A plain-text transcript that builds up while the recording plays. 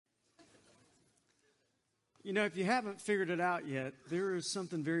You know, if you haven't figured it out yet, there is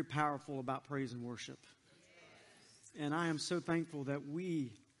something very powerful about praise and worship. And I am so thankful that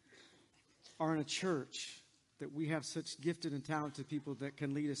we are in a church, that we have such gifted and talented people that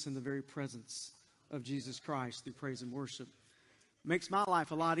can lead us in the very presence of Jesus Christ through praise and worship. Makes my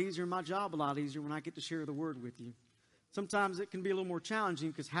life a lot easier and my job a lot easier when I get to share the word with you. Sometimes it can be a little more challenging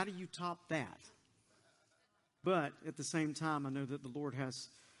because how do you top that? But at the same time, I know that the Lord has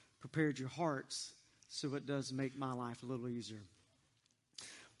prepared your hearts, so it does make my life a little easier.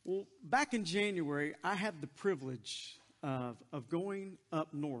 Well, back in January, I had the privilege of going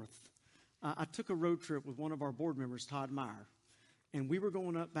up north. I took a road trip with one of our board members, Todd Meyer, and we were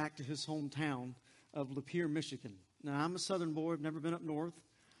going up back to his hometown of Lapeer, Michigan. Now, I'm a southern boy. I've never been up north.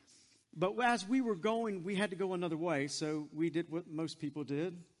 But as we were going, we had to go another way, so we did what most people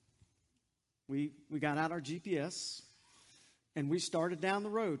did. We got out our GPS, and we started down the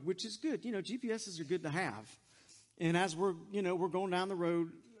road, which is good. You know, GPSs are good to have. And as we're going down the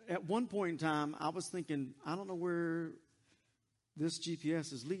road, at one point in time, I was thinking, I don't know where this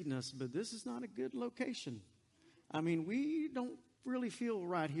GPS is leading us, but this is not a good location. I mean, we don't really feel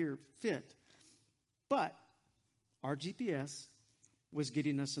right here fit. But our GPS was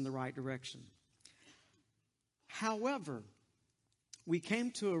getting us in the right direction. However, we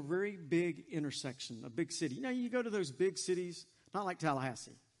came to a very big intersection, a big city. You know, you go to those big cities, not like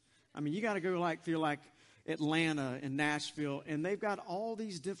Tallahassee. I mean, you got to go feel like Atlanta and Nashville, and they've got all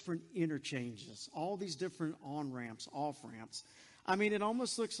these different interchanges, all these different on-ramps, off-ramps. I mean, it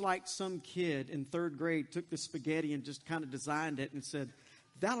almost looks like some kid in third grade took the spaghetti and just kind of designed it and said,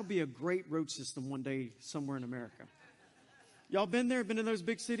 that'll be a great road system one day somewhere in America. Y'all been there, been in those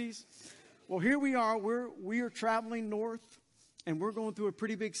big cities? Well, here we are. We are traveling north, and we're going through a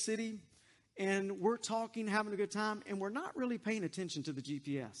pretty big city, and we're talking, having a good time, and we're not really paying attention to the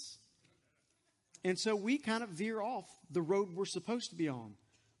GPS. And so we kind of veer off the road we're supposed to be on.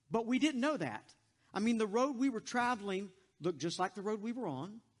 But we didn't know that. I mean, the road we were traveling looked just like the road we were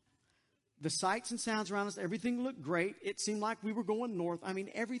on. The sights and sounds around us, everything looked great. It seemed like we were going north. I mean,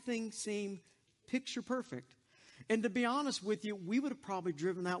 everything seemed picture perfect. And to be honest with you, we would have probably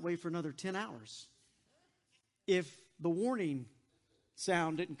driven that way for another 10 hours if the warning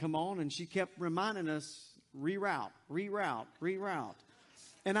sound didn't come on and she kept reminding us, reroute, reroute, reroute.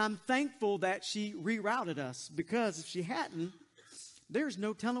 And I'm thankful that she rerouted us, because if she hadn't, there's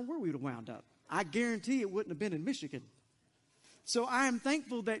no telling where we would have wound up. I guarantee it wouldn't have been in Michigan. So I am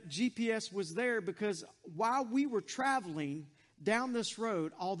thankful that GPS was there, because while we were traveling down this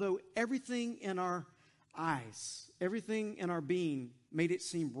road, although everything in our eyes, everything in our being made it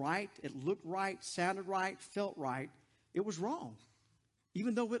seem right, it looked right, sounded right, felt right, it was wrong,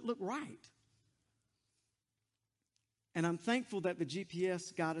 even though it looked right. And I'm thankful that the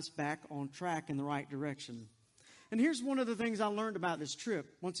GPS got us back on track in the right direction. And here's one of the things I learned about this trip.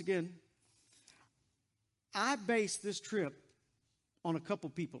 Once again, I based this trip on a couple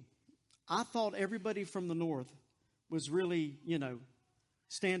people. I thought everybody from the north was really,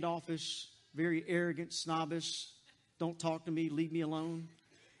 standoffish, very arrogant, snobbish. Don't talk to me, leave me alone.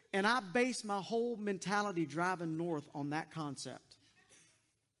 And I based my whole mentality driving north on that concept.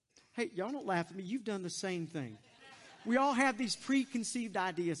 Hey, y'all don't laugh at me. You've done the same thing. We all have these preconceived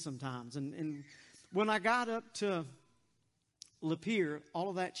ideas sometimes. And when I got up to Lapeer, all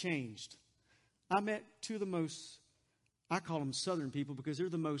of that changed. I met two of the most, I call them Southern people, because they're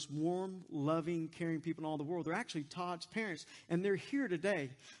the most warm, loving, caring people in all the world. They're actually Todd's parents, and they're here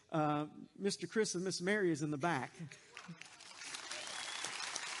today. Mr. Chris and Miss Mary is in the back.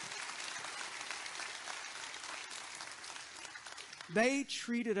 They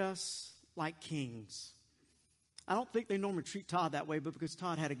treated us like kings. I don't think they normally treat Todd that way, but because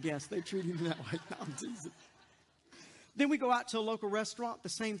Todd had a guest, they treated him that way. No, I'm teasing. Then we go out to a local restaurant, the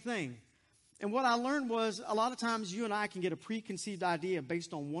same thing. And what I learned was, a lot of times you and I can get a preconceived idea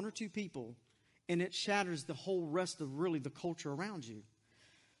based on one or two people, and it shatters the whole rest of really the culture around you.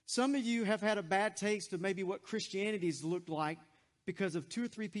 Some of you have had a bad taste of maybe what Christianity's looked like because of two or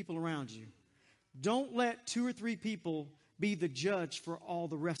three people around you. Don't let two or three people be the judge for all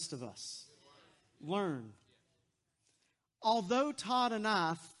the rest of us. Learn. Although Todd and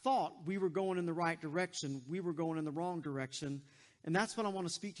I thought we were going in the right direction, we were going in the wrong direction. And that's what I want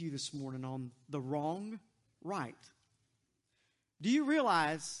to speak to you this morning on, the wrong right. Do you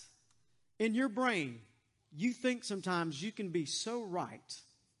realize in your brain, you think sometimes you can be so right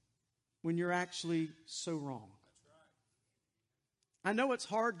when you're actually so wrong? That's right. I know it's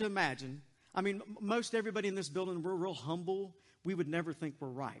hard to imagine. I mean, most everybody in this building, we're real humble. We would never think we're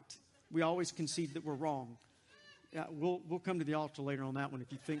right. We always concede that we're wrong. Yeah, we'll come to the altar later on that one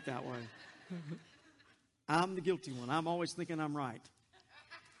if you think that way. I'm the guilty one. I'm always thinking I'm right.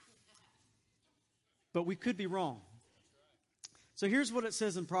 But we could be wrong. So here's what it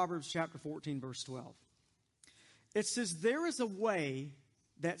says in Proverbs chapter 14, verse 12. It says, there is a way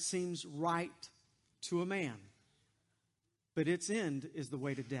that seems right to a man, but its end is the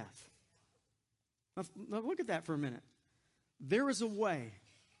way to death. Now look at that for a minute. There is a way.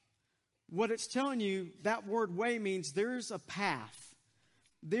 What it's telling you, that word way means there's a path.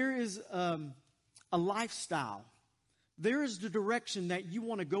 There is a lifestyle. There is the direction that you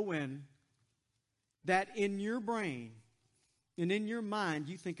want to go in, that in your brain and in your mind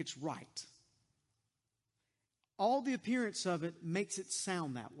you think it's right. All the appearance of it makes it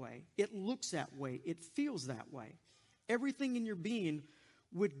sound that way. It looks that way. It feels that way. Everything in your being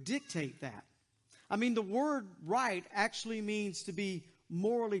would dictate that. I mean, the word right actually means to be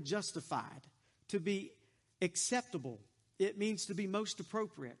morally justified, to be acceptable. It means to be most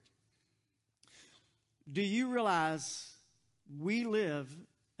appropriate. Do you realize we live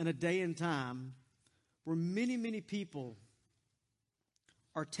in a day and time where many, many people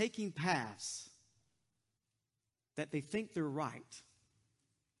are taking paths that they think they're right,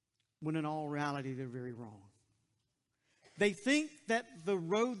 when in all reality they're very wrong? They think that the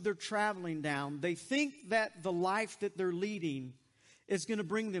road they're traveling down, they think that the life that they're leading is going to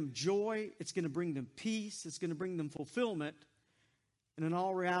bring them joy, it's going to bring them peace, it's going to bring them fulfillment. And in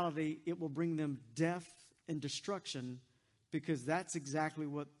all reality, it will bring them death and destruction, because that's exactly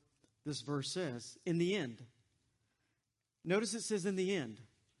what this verse says. In the end. Notice it says in the end.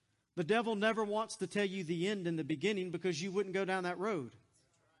 The devil never wants to tell you the end in the beginning, because you wouldn't go down that road.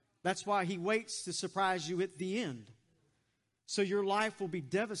 That's why he waits to surprise you at the end. So your life will be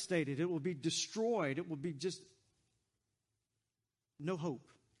devastated. It will be destroyed. It will be just no hope.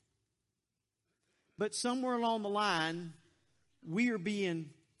 But somewhere along the line, we are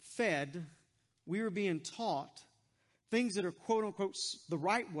being fed, we are being taught things that are quote unquote the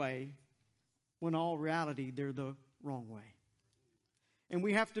right way, when in all reality they're the wrong way. And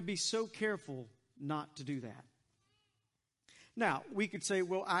we have to be so careful not to do that. Now, we could say,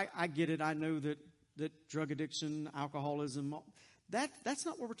 well, I get it. I know that drug addiction, alcoholism, that's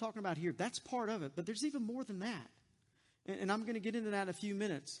not what we're talking about here. That's part of it. But there's even more than that. And I'm going to get into that in a few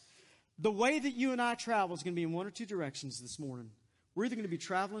minutes. The way that you and I travel is going to be in one or two directions this morning. We're either going to be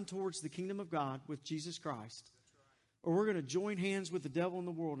traveling towards the kingdom of God with Jesus Christ, or we're going to join hands with the devil in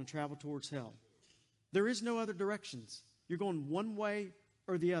the world and travel towards hell. There is no other directions. You're going one way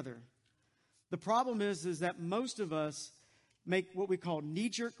or the other. The problem is that most of us make what we call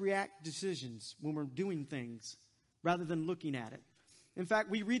knee-jerk react decisions when we're doing things rather than looking at it. In fact,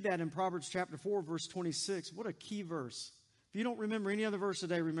 we read that in Proverbs chapter 4, verse 26. What a key verse. If you don't remember any other verse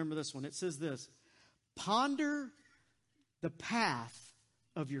today, remember this one. It says this: ponder the path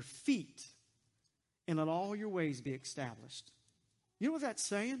of your feet, and let all your ways be established. You know what that's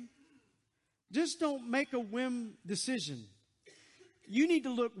saying? Just don't make a whim decision. You need to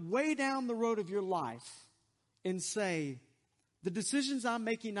look way down the road of your life and say, the decisions I'm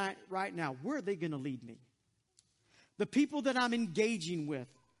making right now, where are they going to lead me? The people that I'm engaging with,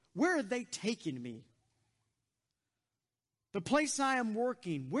 where are they taking me? The place I am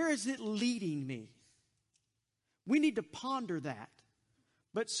working, where is it leading me? We need to ponder that.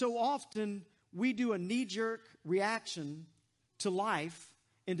 But so often we do a knee-jerk reaction to life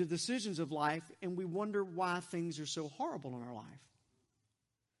and to decisions of life, and we wonder why things are so horrible in our life.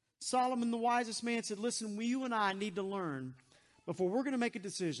 Solomon, the wisest man, said, listen, you and I need to learn, before we're going to make a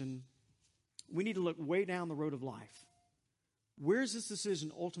decision, we need to look way down the road of life. Where's this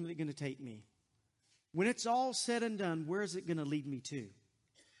decision ultimately going to take me? When it's all said and done, where is it going to lead me to?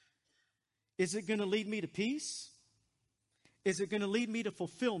 Is it going to lead me to peace? Is it going to lead me to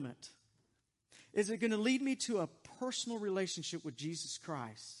fulfillment? Is it going to lead me to a personal relationship with Jesus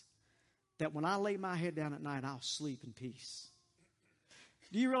Christ, that when I lay my head down at night, I'll sleep in peace?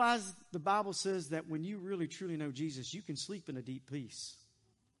 Do you realize the Bible says that when you really truly know Jesus, you can sleep in a deep peace?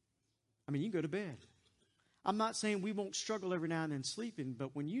 I mean, you can go to bed. I'm not saying we won't struggle every now and then sleeping,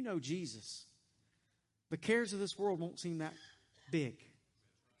 but when you know Jesus, the cares of this world won't seem that big,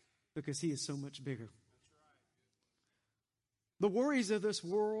 because he is so much bigger. The worries of this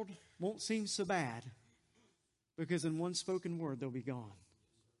world won't seem so bad, because in one spoken word, they'll be gone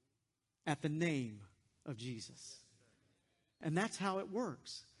at the name of Jesus. And that's how it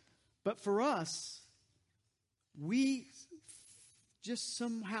works. But for us, we just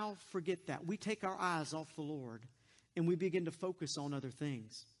somehow forget that. We take our eyes off the Lord and we begin to focus on other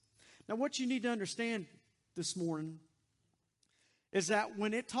things. Now, what you need to understand this morning is that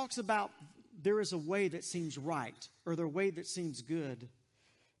when it talks about there is a way that seems right or the way that seems good,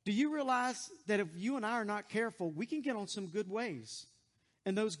 Do you realize that if you and I are not careful, we can get on some good ways?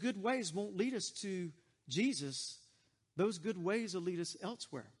 And those good ways won't lead us to Jesus. Those good ways will lead us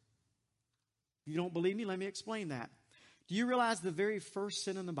elsewhere. If you don't believe me, let me explain that. Do you realize the very first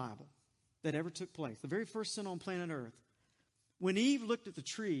sin in the Bible that ever took place, the very first sin on planet Earth, when Eve looked at the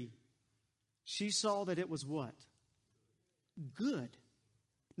tree, she saw that it was what? Good.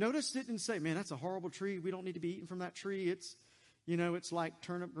 Notice it didn't say, man, that's a horrible tree. We don't need to be eating from that tree. It's, it's like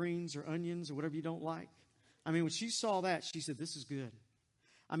turnip greens or onions or whatever you don't like. I mean, when she saw that, she said, this is good.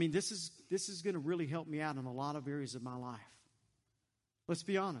 I mean, this is going to really help me out in a lot of areas of my life. Let's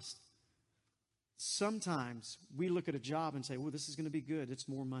be honest. Sometimes we look at a job and say, well, this is going to be good. It's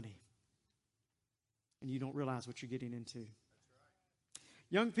more money. And you don't realize what you're getting into. That's right.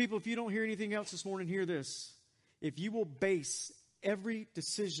 Young people, if you don't hear anything else this morning, hear this. If you will base every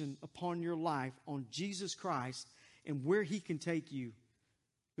decision upon your life on Jesus Christ and where He can take you,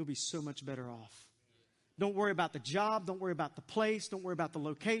 you'll be so much better off. Don't worry about the job. Don't worry about the place. Don't worry about the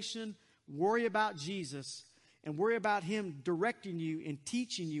location. Worry about Jesus and worry about Him directing you and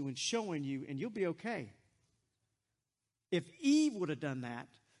teaching you and showing you, and you'll be okay. If Eve would have done that,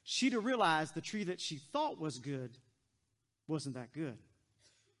 she'd have realized the tree that she thought was good wasn't that good.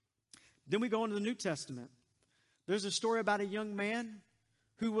 Then we go into the New Testament. There's a story about a young man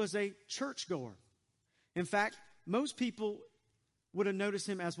who was a churchgoer. In fact, most people would have noticed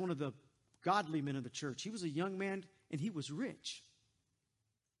him as one of the godly men of the church. He was a young man and he was rich.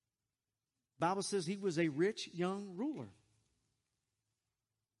 The Bible says he was a rich young ruler.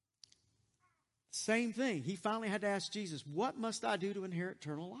 Same thing. He finally had to ask Jesus, what must I do to inherit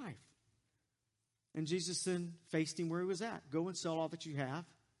eternal life? And Jesus then faced him where he was at. Go and sell all that you have,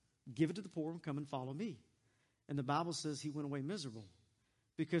 give it to the poor, and come and follow me. And the Bible says he went away miserable.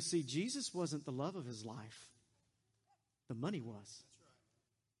 Because, see, Jesus wasn't the love of his life. The money was. That's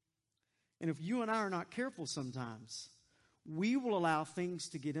right. And if you and I are not careful sometimes, we will allow things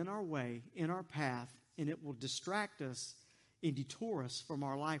to get in our way, in our path, and it will distract us and detour us from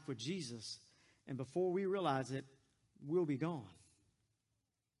our life with Jesus. And before we realize it, we'll be gone.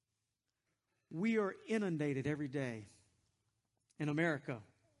 We are inundated every day in America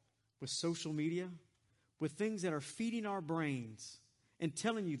with social media, with things that are feeding our brains and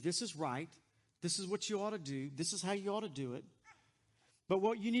telling you this is right, this is what you ought to do, this is how you ought to do it. But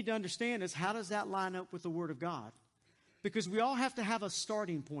what you need to understand is, how does that line up with the Word of God? Because we all have to have a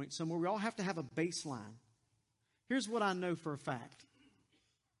starting point somewhere. We all have to have a baseline. Here's what I know for a fact.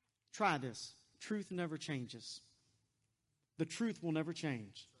 Try this. Truth never changes. The truth will never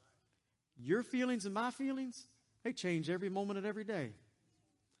change. Your feelings and my feelings, they change every moment of every day.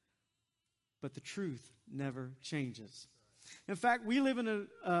 But the truth never changes. In fact, we live in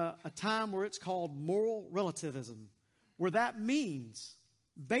a time where it's called moral relativism, where that means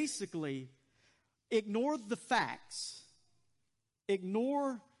basically ignore the facts,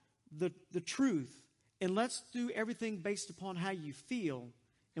 ignore the truth, and let's do everything based upon how you feel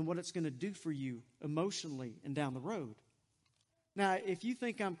and what it's going to do for you emotionally and down the road. Now, if you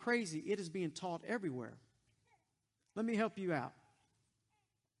think I'm crazy, it is being taught everywhere. Let me help you out.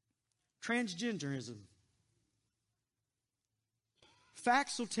 Transgenderism.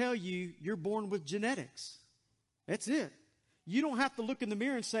 Facts will tell you you're born with genetics. That's it. You don't have to look in the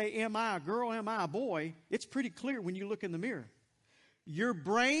mirror and say, am I a girl, am I a boy? It's pretty clear when you look in the mirror. Your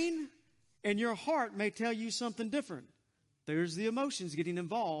brain and your heart may tell you something different. There's the emotions getting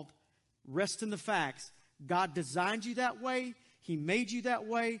involved. Rest in the facts. God designed you that way. He made you that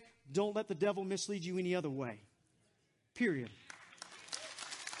way. Don't let the devil mislead you any other way. Period.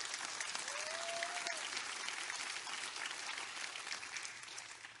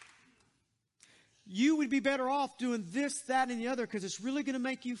 You would be better off doing this, that, and the other because it's really going to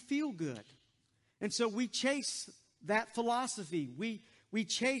make you feel good. And so we chase that philosophy. We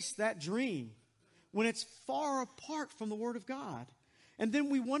chase that dream when it's far apart from the Word of God. And then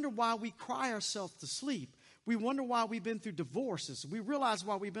we wonder why we cry ourselves to sleep. We wonder why we've been through divorces. We realize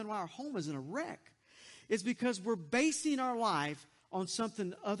why our home is in a wreck. It's because we're basing our life on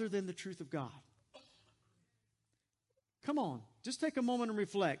something other than the truth of God. Come on, just take a moment and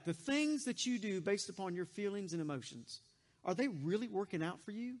reflect. The things that you do based upon your feelings and emotions, are they really working out for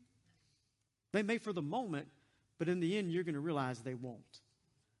you? They may for the moment, but in the end, you're going to realize they won't.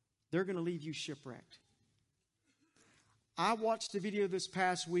 They're going to leave you shipwrecked. I watched a video this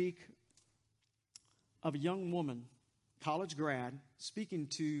past week of a young woman, college grad, speaking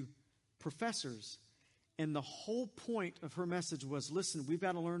to professors. And the whole point of her message was, listen, we've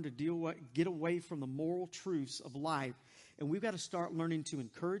got to learn to get away from the moral truths of life. And we've got to start learning to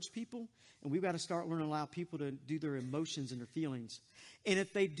encourage people. And we've got to start learning to allow people to do their emotions and their feelings. And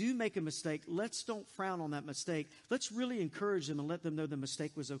if they do make a mistake, let's don't frown on that mistake. Let's really encourage them and let them know the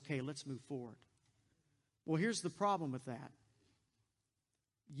mistake was okay. Let's move forward. Well, here's the problem with that.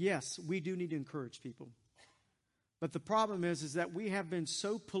 Yes, we do need to encourage people. But the problem is that we have been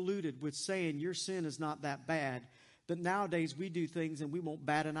so polluted with saying your sin is not that bad that nowadays we do things and we won't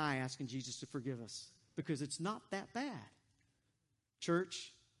bat an eye asking Jesus to forgive us because it's not that bad.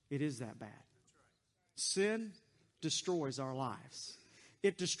 Church, it is that bad. Sin destroys our lives.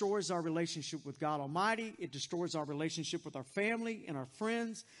 It destroys our relationship with God Almighty. It destroys our relationship with our family and our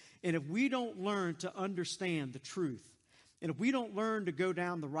friends. And if we don't learn to understand the truth, and if we don't learn to go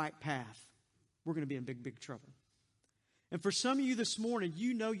down the right path, we're going to be in big, big trouble. And for some of you this morning,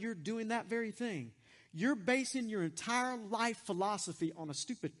 you know you're doing that very thing. You're basing your entire life philosophy on a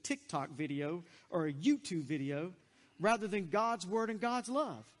stupid TikTok video or a YouTube video rather than God's word and God's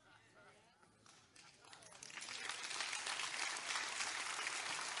love.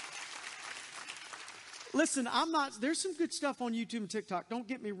 Listen, there's some good stuff on YouTube and TikTok, don't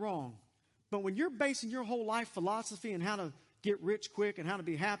get me wrong. But when you're basing your whole life philosophy and how to get rich quick and how to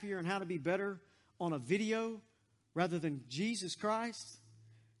be happier and how to be better on a video rather than Jesus Christ,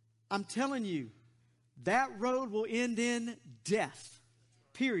 I'm telling you, that road will end in death,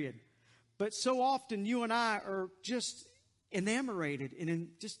 period. But so often you and I are just enamored and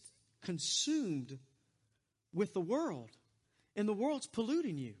just consumed with the world. And the world's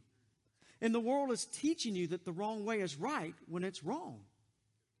polluting you. And the world is teaching you that the wrong way is right when it's wrong.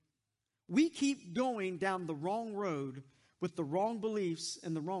 We keep going down the wrong road with the wrong beliefs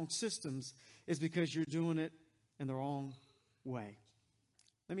and the wrong systems is because you're doing it in the wrong way.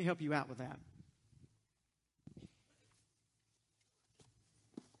 Let me help you out with that.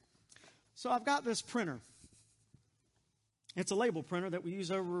 So I've got this printer. It's a label printer that we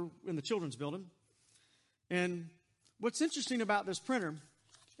use over in the children's building. And what's interesting about this printer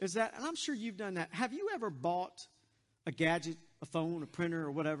is that, and I'm sure you've done that, have you ever bought a gadget, a phone, a printer,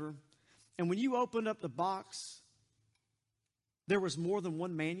 or whatever, and when you opened up the box, there was more than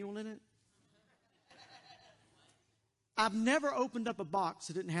one manual in it? I've never opened up a box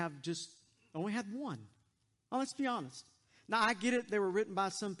that didn't have only had one. Oh, let's be honest. Now, I get it. They were written by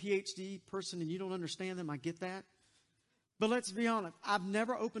some PhD person and you don't understand them. I get that. But let's be honest. I've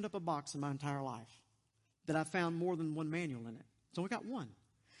never opened up a box in my entire life that I found more than one manual in it. So we got one.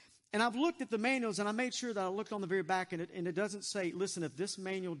 And I've looked at the manuals and I made sure that I looked on the very back and it doesn't say, listen, if this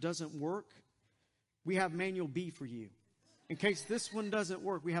manual doesn't work, we have manual B for you. In case this one doesn't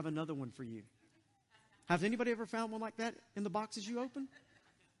work, we have another one for you. Has anybody ever found one like that in the boxes you open?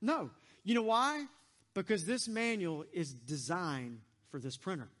 No. You know why? Because this manual is designed for this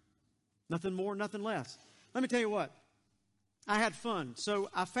printer. Nothing more, nothing less. Let me tell you what. I had fun. So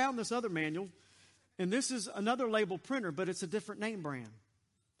I found this other manual, and this is another label printer, but it's a different name brand.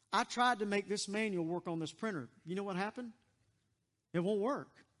 I tried to make this manual work on this printer. You know what happened? It won't work.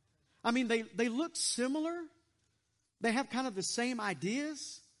 I mean, they look similar. They have kind of the same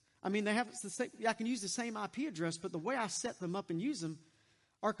ideas. I mean, I can use the same IP address, but the way I set them up and use them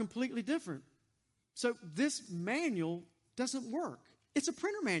are completely different. So this manual doesn't work. It's a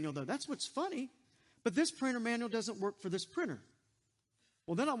printer manual, though. That's what's funny. But this printer manual doesn't work for this printer.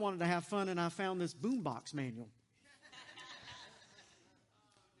 Well, then I wanted to have fun, and I found this boombox manual.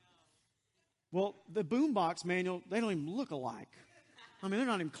 Well, the boombox manual, they don't even look alike. I mean, they're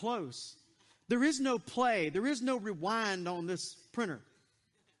not even close. There is no play. There is no rewind on this printer.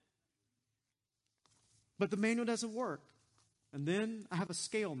 But the manual doesn't work. And then I have a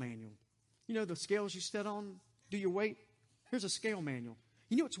scale manual. You know the scales you set on, do your weight? Here's a scale manual.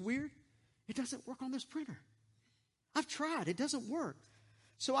 You know what's weird? It doesn't work on this printer. I've tried. It doesn't work.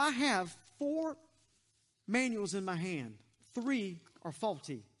 So I have 4 manuals in my hand. 3 are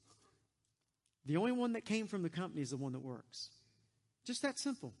faulty. The only one that came from the company is the one that works. Just that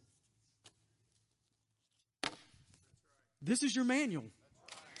simple. This is your manual.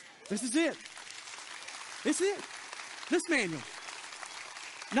 This is it. This is it. This manual.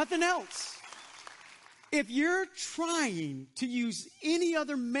 Nothing else. If you're trying to use any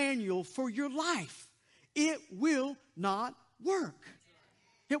other manual for your life, it will not work.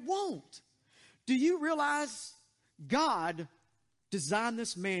 It won't. Do you realize God designed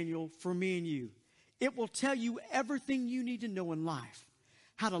this manual for me and you? It will tell you everything you need to know in life.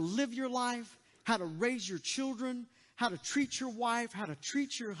 How to live your life, how to raise your children, how to treat your wife, how to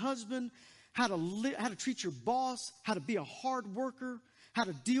treat your husband, how to treat your boss, how to be a hard worker, how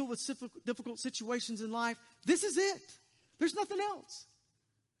to deal with difficult situations in life. This is it. There's nothing else.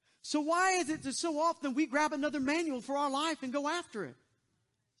 So why is it that so often we grab another manual for our life and go after it?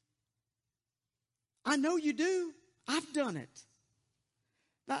 I know you do. I've done it.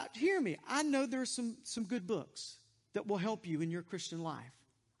 Now, hear me. I know there are some good books that will help you in your Christian life.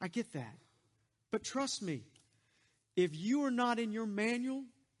 I get that. But trust me, if you are not in your manual,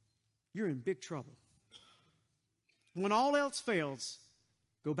 you're in big trouble. When all else fails,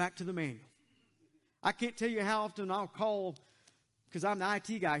 go back to the manual. I can't tell you how often I'll call, because I'm the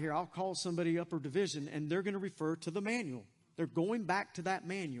IT guy here, I'll call somebody upper division and they're going to refer to the manual. They're going back to that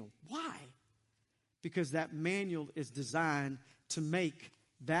manual. Why? Because that manual is designed to make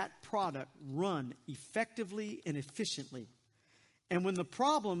that product run effectively and efficiently. And when the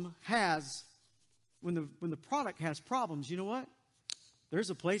product has problems, you know what?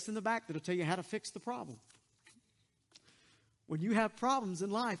 There's a place in the back that'll tell you how to fix the problem. When you have problems in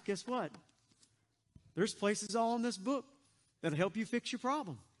life, guess what? There's places all in this book that'll help you fix your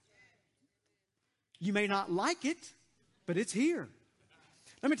problem. You may not like it, but it's here.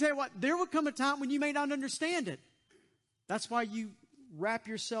 Let me tell you what, there will come a time when you may not understand it. That's why you wrap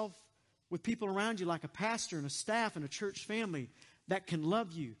yourself with people around you like a pastor and a staff and a church family that can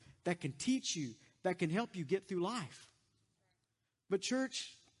love you, that can teach you, that can help you get through life. But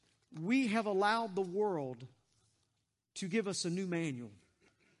church, we have allowed the world to give us a new manual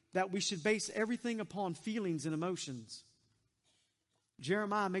that we should base everything upon feelings and emotions.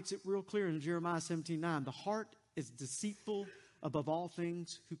 Jeremiah makes it real clear in Jeremiah 17:9. The heart is deceitful above all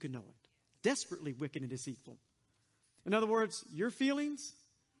things, who can know it? Desperately wicked and deceitful. In other words, your feelings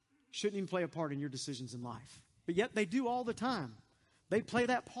shouldn't even play a part in your decisions in life. But yet they do all the time. They play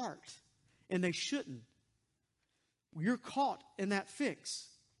that part, and they shouldn't. You're caught in that fix.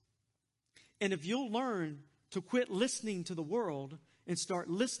 And if you'll learn to quit listening to the world and start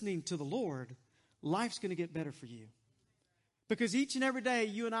listening to the Lord, life's going to get better for you. Because each and every day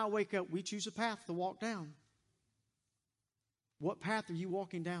you and I wake up, we choose a path to walk down. What path are you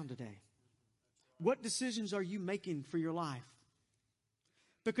walking down today? What decisions are you making for your life?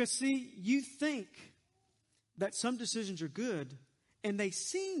 Because see, you think that some decisions are good, and they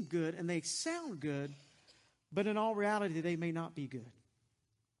seem good, and they sound good, but in all reality, they may not be good.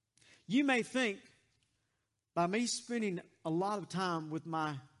 You may think, by me spending a lot of time with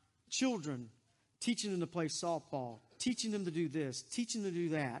my children, teaching them to play softball, teaching them to do this, teaching them to do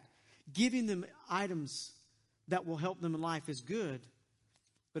that, giving them items that will help them in life is good.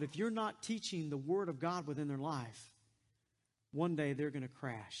 But if you're not teaching the Word of God within their life, one day they're going to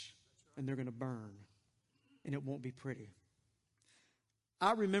crash and they're going to burn, and it won't be pretty.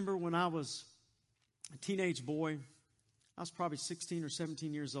 I remember when I was a teenage boy, I was probably 16 or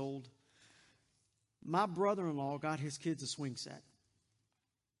 17 years old. My brother-in-law got his kids a swing set.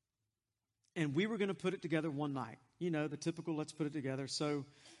 And we were going to put it together one night. You know, the typical let's put it together. So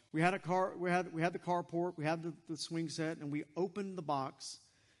we had a car, we had the carport, we had the swing set, and we opened the box.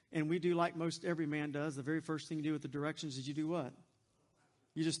 And we do like most every man does. The very first thing you do with the directions is you do what?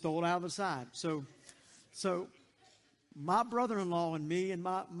 You just throw it out of the side. So my brother-in-law and me and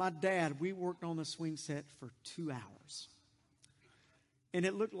my dad, we worked on the swing set for 2 hours. And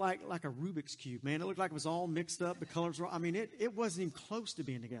it looked like a Rubik's Cube, man. It looked like it was all mixed up. The colors were, it wasn't even close to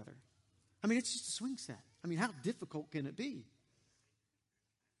being together. It's just a swing set. How difficult can it be?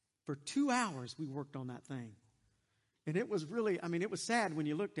 For 2 hours, we worked on that thing. And it was really, it was sad when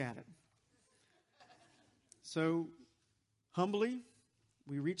you looked at it. So, humbly,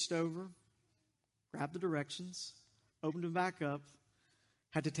 we reached over, grabbed the directions, opened them back up,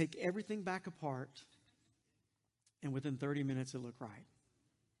 had to take everything back apart, and within 30 minutes it looked right.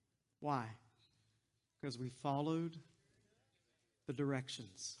 Why? Because we followed the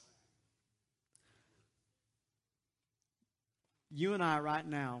directions. You and I right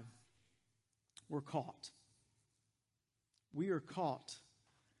now, we're caught. We are caught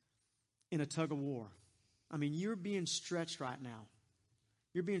in a tug of war. You're being stretched right now.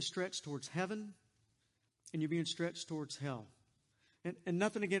 You're being stretched towards heaven, and you're being stretched towards hell. And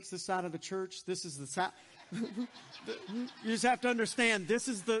nothing against this side of the church. This is the south. You just have to understand, this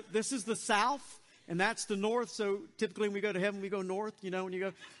is the south, and that's the north. So typically when we go to heaven, we go north, when you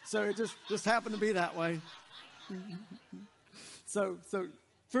go. So it just happened to be that way. So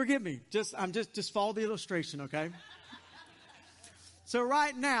forgive me. Just follow the illustration, okay? So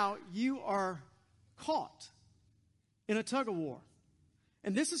right now, you are caught in a tug of war.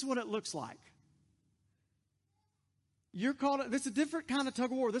 And this is what it looks like. You're caught, this is a different kind of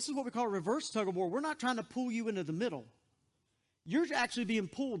tug of war. This is what we call a reverse tug of war. We're not trying to pull you into the middle. You're actually being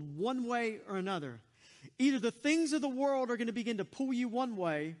pulled one way or another. Either the things of the world are going to begin to pull you one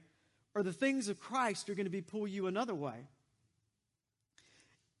way, or the things of Christ are going to pull you another way.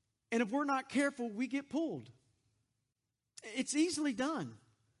 And if we're not careful, we get pulled. It's easily done.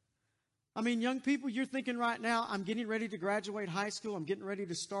 I mean, young people, you're thinking right now, I'm getting ready to graduate high school. I'm getting ready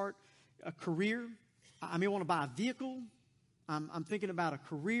to start a career. I may want to buy a vehicle. I'm thinking about a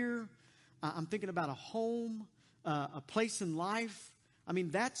career. I'm thinking about a home, a place in life. I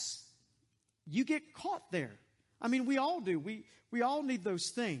mean, you get caught there. I mean, we all do. We all need those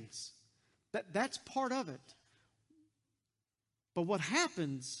things. That's part of it. But what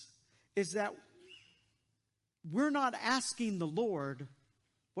happens is that we're not asking the Lord,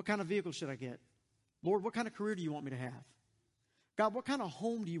 what kind of vehicle should I get? Lord, what kind of career do you want me to have? God, what kind of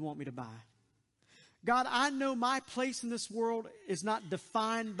home do you want me to buy? God, I know my place in this world is not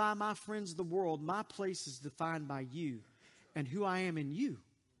defined by my friends of the world. My place is defined by you and who I am in you.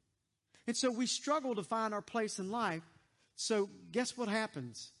 And so we struggle to find our place in life. So guess what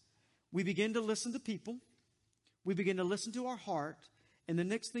happens? We begin to listen to people. We begin to listen to our heart. And the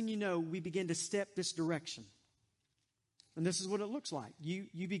next thing you know, we begin to step this direction. And this is what it looks like.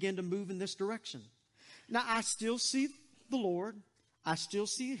 You begin to move in this direction. Now, I still see the Lord. I still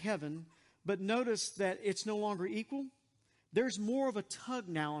see heaven. But notice that it's no longer equal. There's more of a tug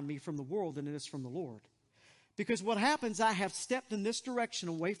now on me from the world than it is from the Lord. Because what happens, I have stepped in this direction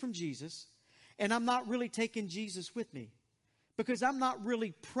away from Jesus, and I'm not really taking Jesus with me. Because I'm not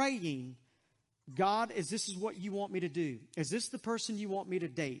really praying, God, is this what you want me to do? Is this the person you want me to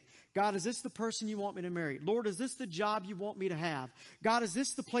date? God, is this the person you want me to marry? Lord, is this the job you want me to have? God, is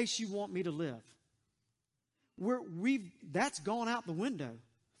this the place you want me to live? That's gone out the window.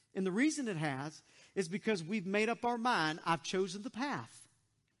 And the reason it has is because we've made up our mind, I've chosen the path.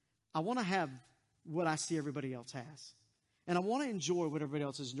 I want to have what I see everybody else has. And I want to enjoy what everybody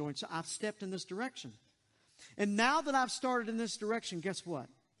else is enjoying. So I've stepped in this direction. And now that I've started in this direction, guess what?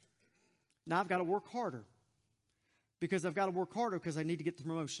 Now I've got to work harder. Because I've got to work harder because I need to get the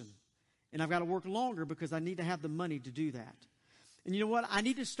promotion. And I've got to work longer because I need to have the money to do that. And you know what? I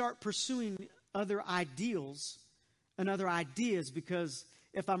need to start pursuing other ideals and other ideas, because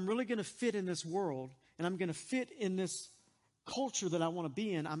if I'm really going to fit in this world and I'm going to fit in this culture that I want to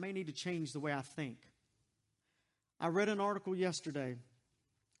be in, I may need to change the way I think. I read an article yesterday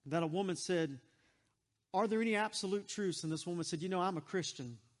that a woman said, are there any absolute truths? And this woman said, I'm a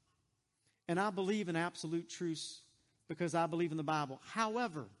Christian. And I believe in absolute truths because I believe in the Bible.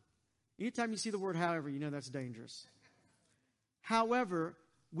 However, anytime you see the word however, you know that's dangerous. However,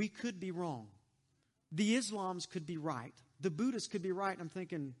 we could be wrong. The Islams could be right. The Buddhists could be right. I'm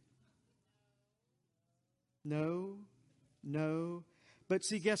thinking, no. But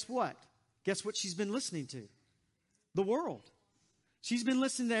see, guess what? Guess what she's been listening to? The world. She's been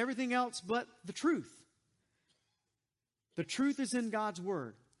listening to everything else but the truth. The truth is in God's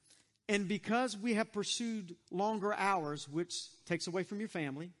Word. And because we have pursued longer hours, which takes away from your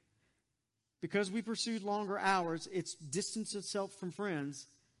family, because we pursued longer hours, it's distanced itself from friends.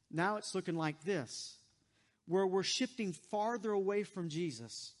 Now it's looking like this, where we're shifting farther away from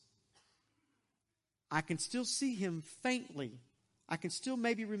Jesus. I can still see him faintly. I can still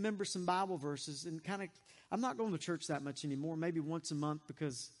maybe remember some Bible verses and I'm not going to church that much anymore, maybe once a month,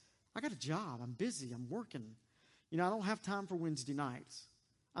 because I got a job. I'm busy. I'm working. I don't have time for Wednesday nights.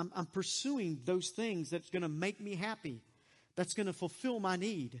 I'm pursuing those things that's going to make me happy, that's going to fulfill my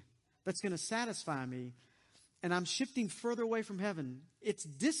need, that's going to satisfy me. And I'm shifting further away from heaven. It's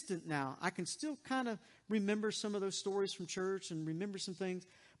distant now. I can still kind of remember some of those stories from church and remember some things,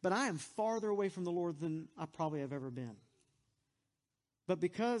 but I am farther away from the Lord than I probably have ever been. But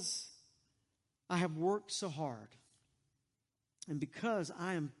because I have worked so hard, and because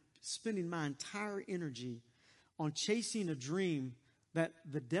I am spending my entire energy on chasing a dream that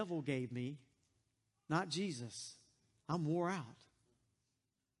the devil gave me, not Jesus, I'm wore out.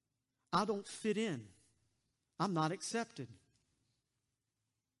 I don't fit in. I'm not accepted.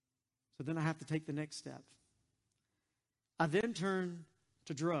 So then I have to take the next step. I then turn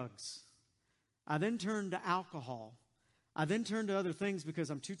to drugs. I then turn to alcohol. I then turn to other things because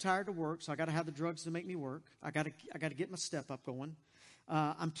I'm too tired to work, so I got to have the drugs to make me work. I got to get my step up going.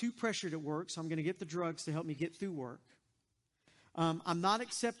 I'm too pressured at work, so I'm going to get the drugs to help me get through work. I'm not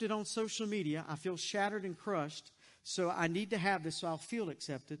accepted on social media. I feel shattered and crushed, so I need to have this so I'll feel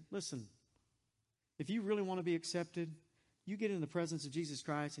accepted. Listen, if you really want to be accepted, you get in the presence of Jesus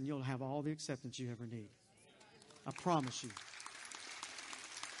Christ and you'll have all the acceptance you ever need. I promise you.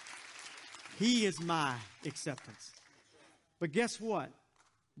 He is my acceptance. But guess what?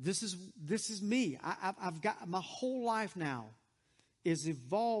 This is me. I've got my whole life now is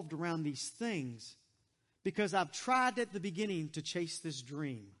evolved around these things because I've tried at the beginning to chase this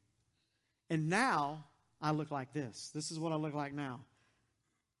dream. And now I look like this. This is what I look like now.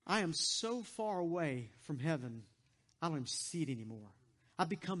 I am so far away from heaven, I don't even see it anymore. I've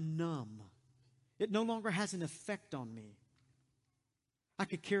become numb. It no longer has an effect on me. I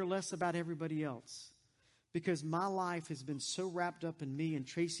could care less about everybody else because my life has been so wrapped up in me and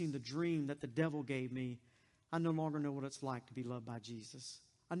chasing the dream that the devil gave me. I no longer know what it's like to be loved by Jesus.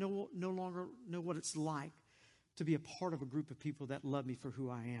 I no longer know what it's like to be a part of a group of people that love me for who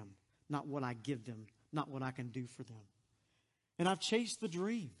I am, not what I give them, not what I can do for them. And I've chased the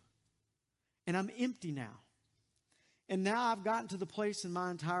dream, and I'm empty now. And now I've gotten to the place in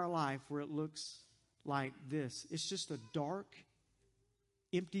my entire life where it looks like this. It's just a dark,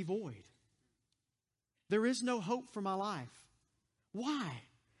 empty void. There is no hope for my life. Why?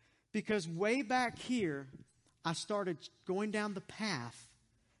 Because way back here, I started going down the path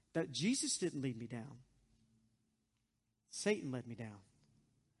that Jesus didn't lead me down. Satan led me down.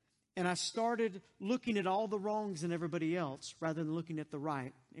 And I started looking at all the wrongs in everybody else rather than looking at the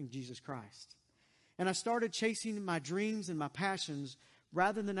right in Jesus Christ. And I started chasing my dreams and my passions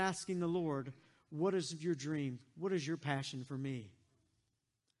rather than asking the Lord, what is your dream? What is your passion for me?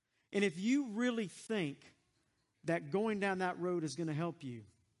 And if you really think that going down that road is going to help you,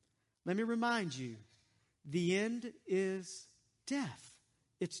 let me remind you, the end is death.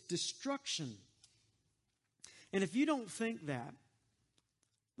 It's destruction. And if you don't think that,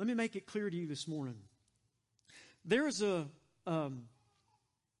 let me make it clear to you this morning. There is a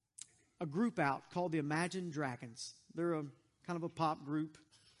group out called the Imagine Dragons. They're a kind of a pop group.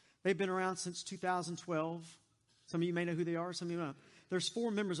 They've been around since 2012. Some of you may know who they are, some of you don't. There's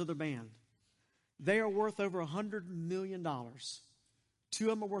 4 members of their band. They are worth over $100 million. 2 of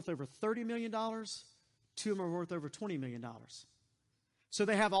them are worth over $30 million. 2 of them are worth over $20 million. So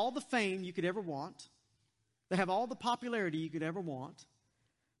they have all the fame you could ever want. They have all the popularity you could ever want.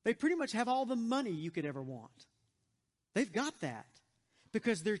 They pretty much have all the money you could ever want. They've got that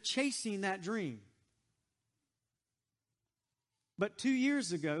because they're chasing that dream. But 2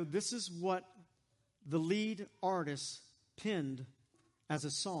 years ago, this is what the lead artist penned as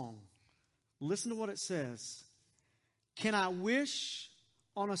a song. Listen to what it says. Can I wish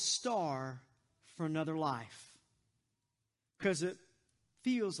on a star for another life? Because it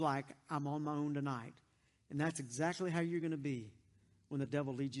feels like I'm on my own tonight. And that's exactly how you're going to be when the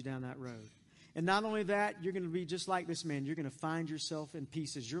devil leads you down that road. And not only that, you're going to be just like this man. You're going to find yourself in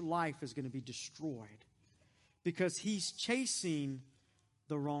pieces. Your life is going to be destroyed because he's chasing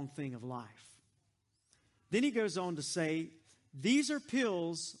the wrong thing of life. Then he goes on to say, these are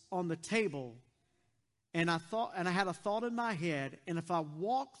pills on the table, and I had a thought in my head, and if I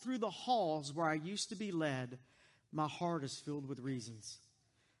walk through the halls where I used to be led, my heart is filled with reasons.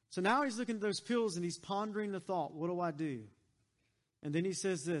 So now he's looking at those pills and he's pondering the thought, what do I do? And then he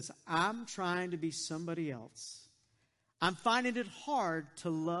says this, I'm trying to be somebody else. I'm finding it hard to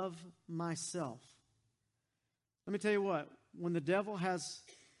love myself. Let me tell you what, when the devil has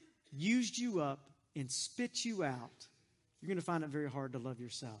used you up and spit you out, you're going to find it very hard to love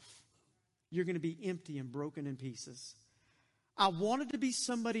yourself. You're going to be empty and broken in pieces. I wanted to be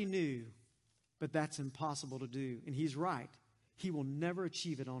somebody new, but that's impossible to do. And he's right. He will never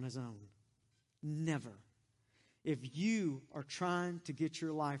achieve it on his own. Never. If you are trying to get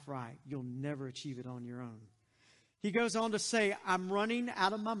your life right, you'll never achieve it on your own. He goes on to say, I'm running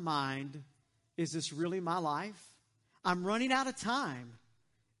out of my mind. Is this really my life? I'm running out of time.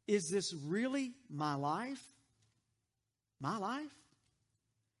 Is this really my life? My life?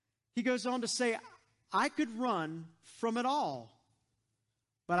 He goes on to say, I could run from it all,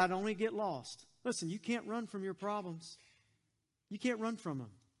 but I'd only get lost. Listen, you can't run from your problems. You can't run from them.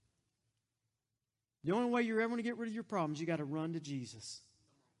 The only way you're ever going to get rid of your problems, you got to run to Jesus.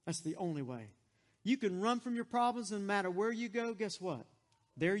 That's the only way. You can run from your problems, and no matter where you go, guess what?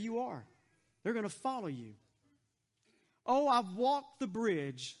 There you are. They're going to follow you. Oh, I've walked the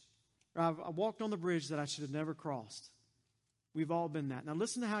bridge. I walked on the bridge that I should have never crossed. We've all been that. Now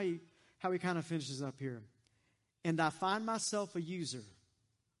listen to how he kind of finishes up here. And I find myself a user.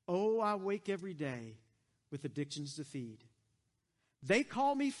 Oh, I wake every day with addictions to feed. They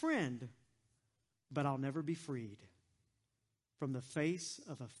call me friend, but I'll never be freed from the face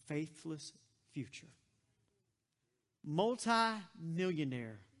of a faithless future.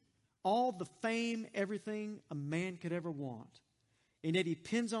 Multi-millionaire. All the fame, everything a man could ever want. And yet he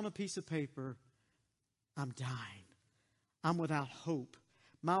pins on a piece of paper, I'm dying. I'm without hope.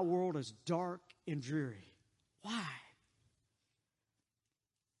 My world is dark and dreary. Why?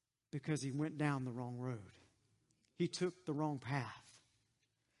 Because he went down the wrong road. He took the wrong path.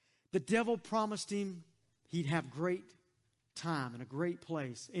 The devil promised him he'd have great time and a great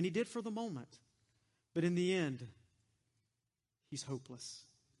place. And he did for the moment. But in the end, he's hopeless.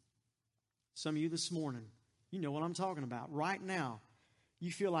 Some of you this morning, you know what I'm talking about. Right now,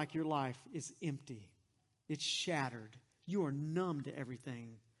 you feel like your life is empty. It's shattered. You are numb to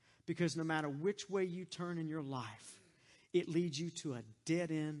everything. Because no matter which way you turn in your life, it leads you to a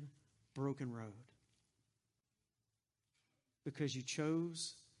dead-end, broken road. Because you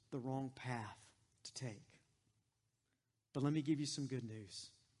chose the wrong path to take. But let me give you some good news.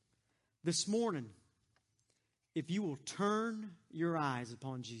 This morning, if you will turn your eyes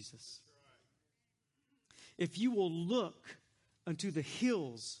upon Jesus, if you will look unto the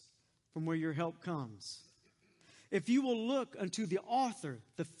hills from where your help comes, if you will look unto the author,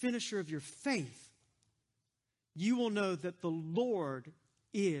 the finisher of your faith, you will know that the Lord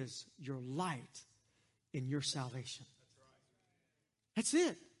is your light and your salvation. That's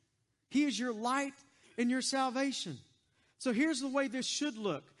it. He is your light and your salvation. So here's the way this should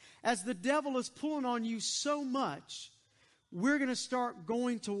look. As the devil is pulling on you so much, we're going to start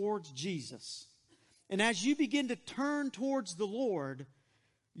going towards Jesus. And as you begin to turn towards the Lord,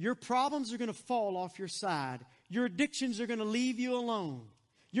 your problems are going to fall off your side. Your addictions are going to leave you alone.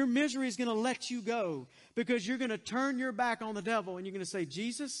 Your misery is going to let you go because you're going to turn your back on the devil and you're going to say,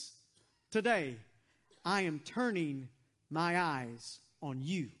 Jesus, today I am turning my eyes on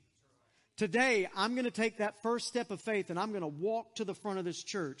you. Today, I'm going to take that first step of faith and I'm going to walk to the front of this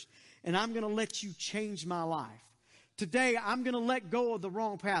church and I'm going to let you change my life. Today, I'm going to let go of the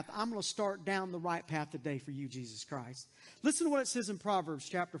wrong path. I'm going to start down the right path today for you, Jesus Christ. Listen to what it says in Proverbs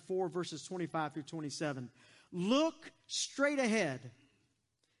chapter 4, verses 25 through 27. Look straight ahead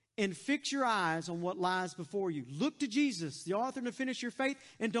and fix your eyes on what lies before you. Look to Jesus, the author and the finisher of your faith,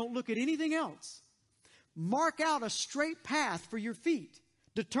 and don't look at anything else. Mark out a straight path for your feet.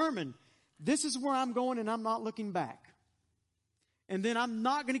 Determine, this is where I'm going and I'm not looking back. And then I'm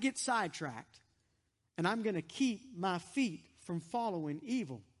not going to get sidetracked. And I'm going to keep my feet from following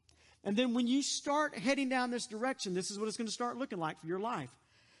evil. And then when you start heading down this direction, this is what it's going to start looking like for your life.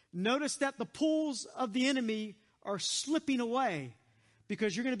 Notice that the pulls of the enemy are slipping away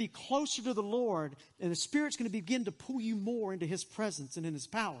because you're going to be closer to the Lord and the Spirit's going to begin to pull you more into His presence and in His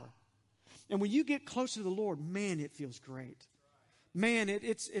power. And when you get closer to the Lord, man, it feels great. Man,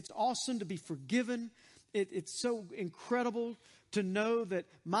 it's awesome to be forgiven. It's so incredible to know that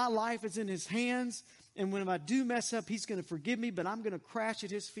my life is in His hands. And when I do mess up, He's going to forgive me, but I'm going to crash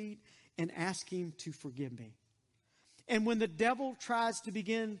at His feet and ask Him to forgive me. And when the devil tries to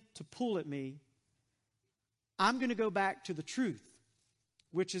begin to pull at me, I'm going to go back to the truth,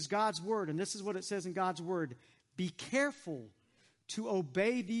 which is God's Word. And this is what it says in God's Word. Be careful to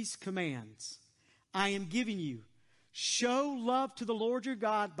obey these commands I am giving you. Show love to the Lord your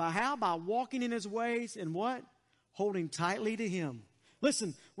God by how? By walking in His ways and what? Holding tightly to Him.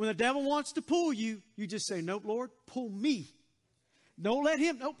 Listen, when the devil wants to pull you, you just say, nope, Lord, pull me. Don't let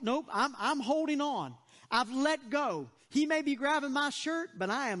him, nope, I'm holding on. I've let go. He may be grabbing my shirt,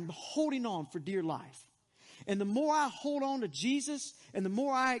 but I am holding on for dear life. And the more I hold on to Jesus and the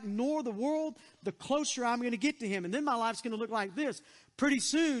more I ignore the world, the closer I'm going to get to Him. And then my life's going to look like this. Pretty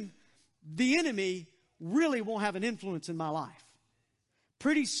soon, the enemy really won't have an influence in my life.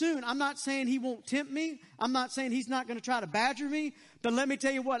 Pretty soon, I'm not saying he won't tempt me. I'm not saying he's not going to try to badger me. But let me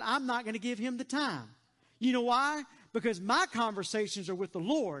tell you what, I'm not going to give him the time. You know why? Because my conversations are with the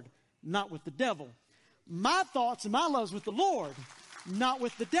Lord, not with the devil. My thoughts and my love's with the Lord, not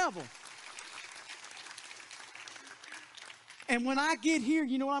with the devil. And when I get here,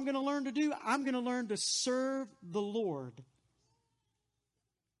 you know what I'm going to learn to do? I'm going to learn to serve the Lord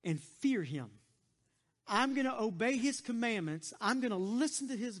and fear Him. I'm going to obey His commandments. I'm going to listen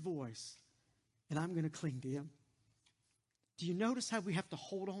to His voice. And I'm going to cling to Him. Do you notice how we have to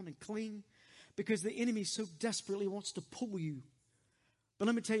hold on and cling? Because the enemy so desperately wants to pull you. But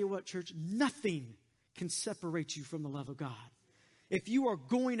let me tell you what, church, nothing can separate you from the love of God. If you are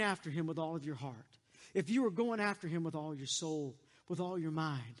going after Him with all of your heart, if you are going after Him with all your soul, with all your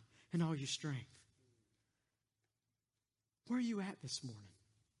mind, and all your strength. Where are you at this morning?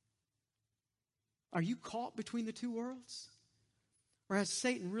 Are you caught between the two worlds? Or has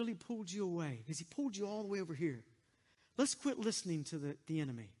Satan really pulled you away? Has he pulled you all the way over here? Let's quit listening to the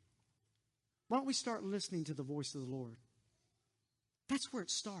enemy. Why don't we start listening to the voice of the Lord? That's where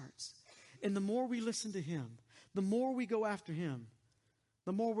it starts. And the more we listen to Him, the more we go after Him,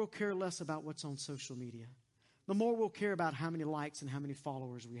 the more we'll care less about what's on social media. The more we'll care about how many likes and how many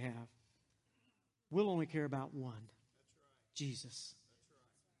followers we have. We'll only care about one. That's right. Jesus. That's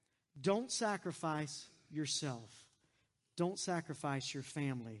right. Don't sacrifice yourself. Don't sacrifice your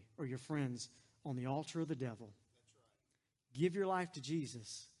family or your friends on the altar of the devil. Give your life to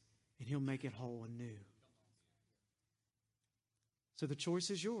Jesus, and He'll make it whole and new. So the choice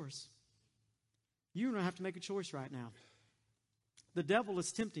is yours. You don't have to make a choice right now. The devil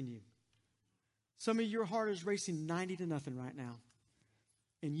is tempting you. Some of your heart is racing 90-0 right now.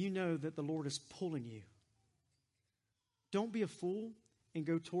 And you know that the Lord is pulling you. Don't be a fool and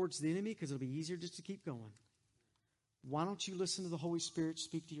go towards the enemy, because it'll be easier just to keep going. Why don't you listen to the Holy Spirit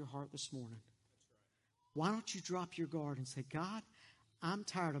speak to your heart this morning? Why don't you drop your guard and say, God, I'm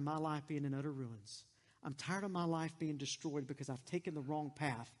tired of my life being in utter ruins. I'm tired of my life being destroyed because I've taken the wrong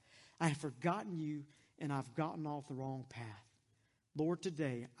path. I have forgotten you, and I've gotten off the wrong path. Lord,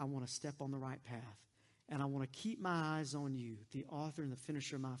 today I want to step on the right path, and I want to keep my eyes on you, the author and the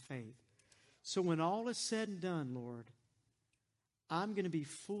finisher of my faith. So when all is said and done, Lord, I'm going to be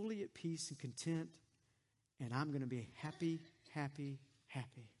fully at peace and content, and I'm going to be happy, happy,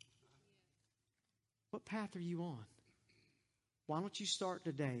 happy. What path are you on? Why don't you start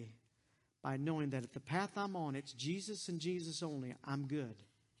today by knowing that if the path I'm on, it's Jesus and Jesus only, I'm good.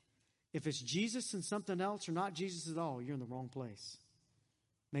 If it's Jesus and something else or not Jesus at all, you're in the wrong place.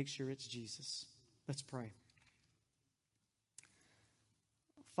 Make sure it's Jesus. Let's pray.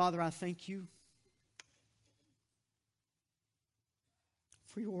 Father, I thank you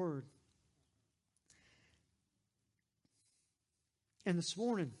for your word. And this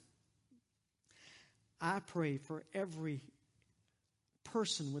morning, I pray for every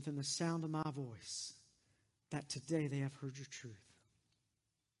person within the sound of my voice that today they have heard your truth.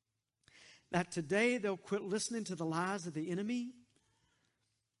 That today they'll quit listening to the lies of the enemy.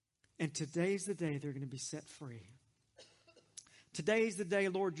 And today's the day they're going to be set free. Today's the day,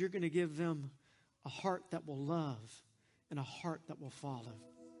 Lord, you're going to give them a heart that will love and a heart that will follow.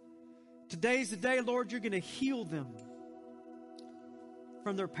 Today's the day, Lord, you're going to heal them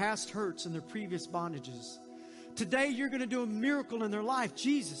from their past hurts and their previous bondages. Today, you're going to do a miracle in their life,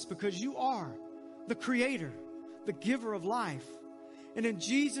 Jesus, because you are the Creator, the giver of life. And in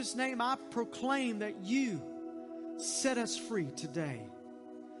Jesus' name, I proclaim that you set us free today.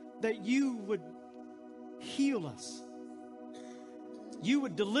 That you would heal us. You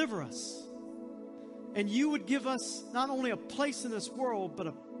would deliver us. And you would give us not only a place in this world, but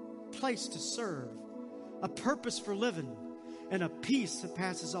a place to serve, a purpose for living, and a peace that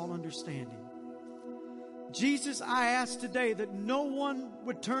passes all understanding. Jesus, I ask today that no one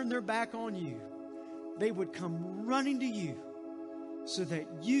would turn their back on you. They would come running to you so that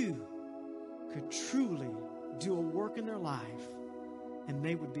you could truly do a work in their life and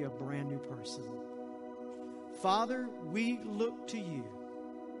they would be a brand new person. Father, we look to you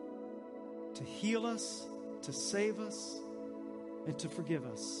to heal us, to save us, and to forgive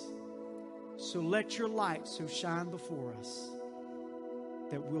us. So let your light so shine before us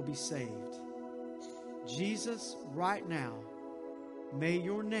that we'll be saved. Jesus, right now, may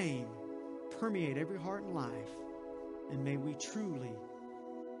your name permeate every heart and life, and may we truly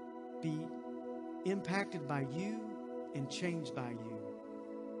be impacted by you and changed by you.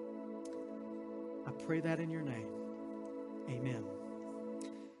 I pray that in your name. Amen.